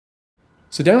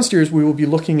So downstairs we will be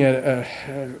looking at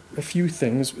a few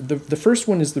things. The first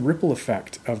one is the ripple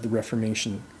effect of the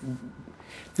Reformation.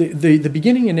 The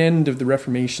beginning and end of the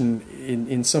Reformation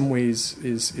in some ways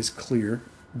is clear.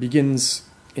 Begins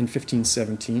in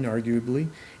 1517, arguably.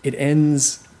 It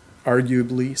ends,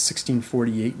 arguably,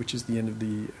 1648, which is the end of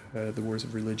the Wars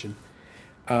of Religion.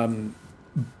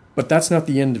 But that's not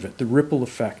the end of it. The ripple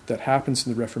effect that happens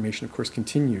in the Reformation, of course,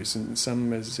 continues. And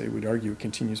some, as I would argue, it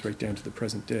continues right down to the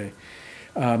present day.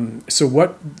 So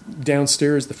what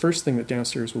downstairs, the first thing that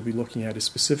downstairs we'll be looking at is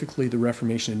specifically the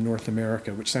Reformation in North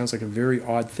America, which sounds like a very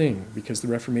odd thing because the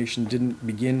Reformation didn't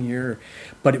begin here,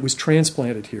 but it was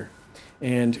transplanted here.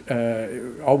 And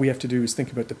all we have to do is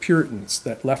think about the Puritans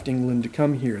that left England to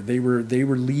come here. They were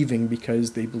leaving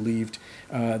because they believed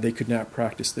they could not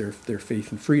practice their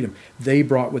faith and freedom. They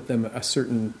brought with them a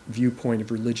certain viewpoint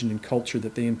of religion and culture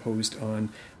that they imposed on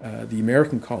the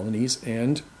American colonies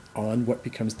and on what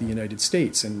becomes the United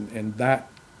States. And that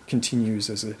continues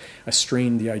as a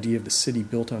strain, the idea of the city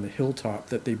built on a hilltop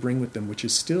that they bring with them, which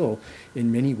is still,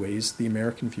 in many ways, the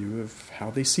American view of how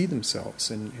they see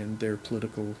themselves and their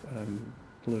political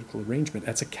arrangement.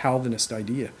 That's a Calvinist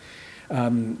idea.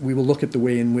 We will look at the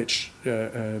way in which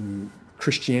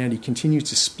Christianity continues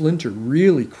to splinter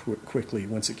really quickly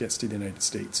once it gets to the United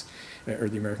States or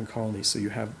the American colonies. So you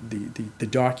have the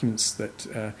documents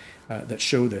that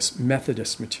show this,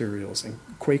 Methodist materials and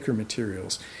Quaker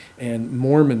materials, and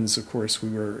Mormons, of course,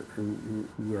 who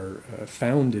are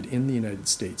founded in the United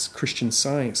States. Christian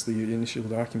Science, the initial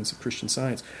documents of Christian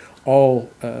Science,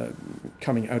 all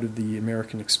coming out of the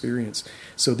American experience.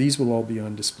 So these will all be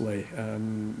on display,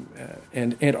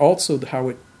 and also how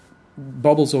it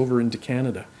bubbles over into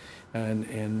Canada,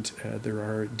 and there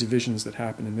are divisions that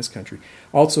happen in this country.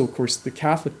 Also, of course, the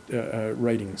Catholic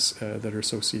writings that are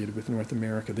associated with North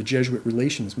America, the Jesuit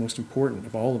relations, most important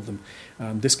of all of them.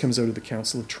 This comes out of the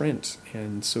Council of Trent,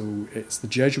 and so it's the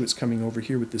Jesuits coming over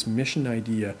here with this mission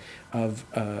idea of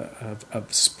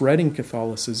spreading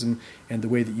Catholicism, and the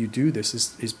way that you do this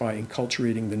is by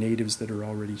enculturating the natives that are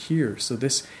already here. So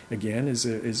this, again, is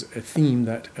a theme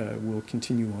that will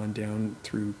continue on down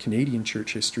through Canadian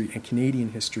church history and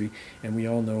Canadian history, and we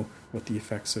all know what the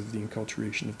effects of the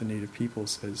enculturation of the native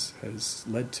peoples has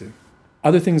led to.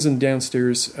 Other things in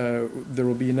downstairs, there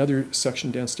will be another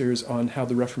section downstairs on how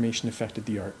the Reformation affected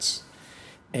the arts.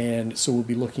 And so we'll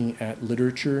be looking at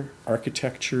literature,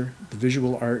 architecture, the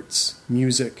visual arts,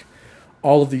 music,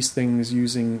 all of these things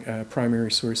using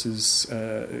primary sources,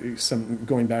 some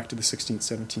going back to the 16th,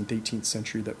 17th, 18th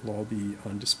century that will all be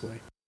on display.